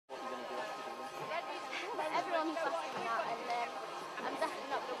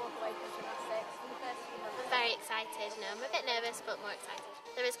excited, you know, I'm a bit nervous but more excited.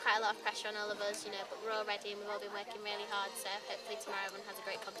 There is quite a lot of pressure on all of us, you know, but we're all ready and we've all been working really hard, so hopefully tomorrow everyone has a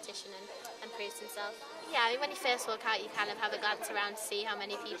great competition and proves himself. Yeah, I mean, when you first walk out you kind of have a glance around to see how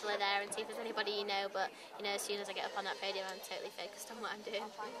many people are there and see if there's anybody you know, but you know, as soon as I get up on that podium I'm totally focused on what I'm doing.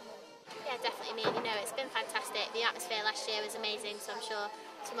 Yeah, definitely. I mean, you know, it's been fantastic. The atmosphere last year was amazing, so I'm sure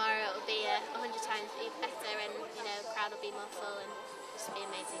tomorrow it will be 100 times better and, you know, the crowd will be more full and just be an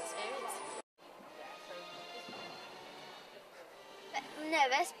amazing experience. I'm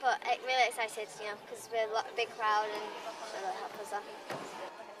nervous, but really excited, you know, because we're a big crowd and sure that'll help us out.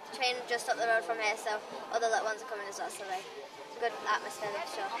 Train just up the road from here, so other little ones are coming as well, so like, it's a good atmosphere for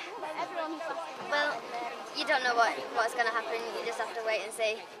sure. Well, you don't know what's going to happen, you just have to wait and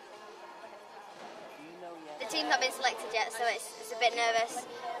see. The team's not been selected yet, so it's a bit nervous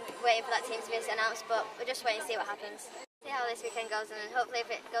waiting for that team to be announced, but we'll just wait and see what happens. See how this weekend goes, and hopefully if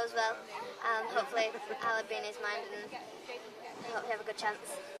it goes well, hopefully I'll be in his mind and hopefully have a good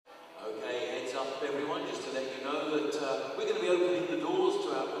chance. Okay, heads up everyone, just to let you know that we're going to be opening the doors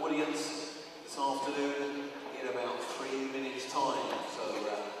to our audience this afternoon in about 3 minutes' time. So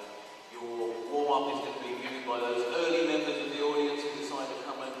your warm-up is going to be viewed by those early members of the audience who decide to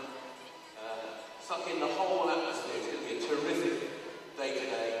come and suck in the whole atmosphere. It's going to be a terrific day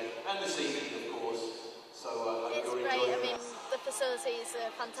today, and this evening, of course. So I hope you're enjoying it. I mean, the facilities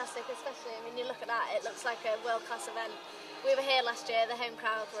are fantastic, especially, I mean, you look at that, it looks like a world-class event. We were here last year, the home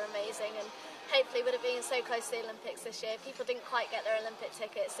crowd were amazing, and hopefully with it being so close to the Olympics this year, people didn't quite get their Olympic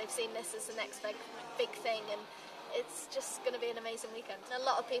tickets. They've seen this as the next big thing, and it's just going to be an amazing weekend. A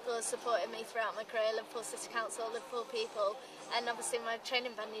lot of people have supported me throughout my career, Liverpool City Council, Liverpool people, and obviously my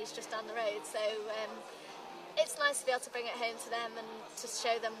training venue is just down the road, so it's nice to be able to bring it home to them and to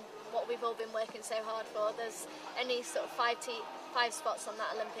show them what we've all been working so hard for. There's only sort of five spots on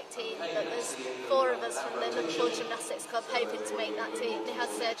that Olympic team, but there's 4 of us from the Liverpool Gymnastics Club hoping to make that team. They had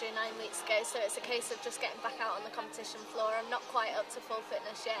surgery 9 weeks ago, so it's a case of just getting back out on the competition floor. I'm not quite up to full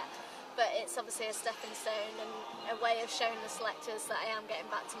fitness yet, but it's obviously a stepping stone and a way of showing the selectors that I am getting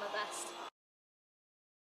back to my best.